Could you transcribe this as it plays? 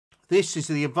This is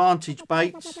the Advantage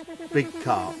baits, big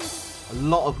carp. A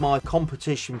lot of my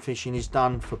competition fishing is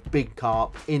done for big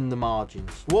carp in the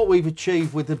margins. What we've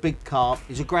achieved with the big carp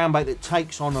is a ground bait that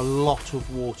takes on a lot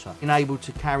of water, enabled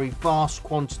to carry vast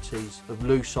quantities of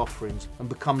loose offerings and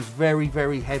becomes very,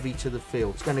 very heavy to the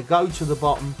feel. It's going to go to the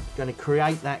bottom, going to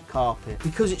create that carpet.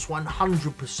 Because it's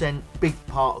 100% big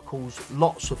particles,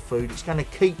 lots of food, it's going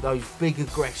to keep those big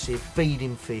aggressive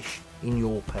feeding fish in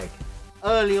your peg.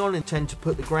 Early on I tend to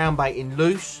put the ground bait in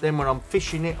loose, then when I'm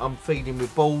fishing it I'm feeding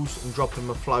with balls and dropping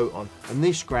my float on. And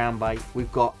this ground bait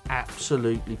we've got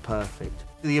absolutely perfect.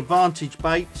 The Advantage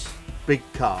baits, big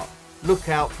carp. Look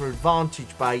out for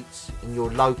Advantage baits in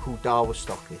your local Daiwa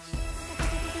stockist.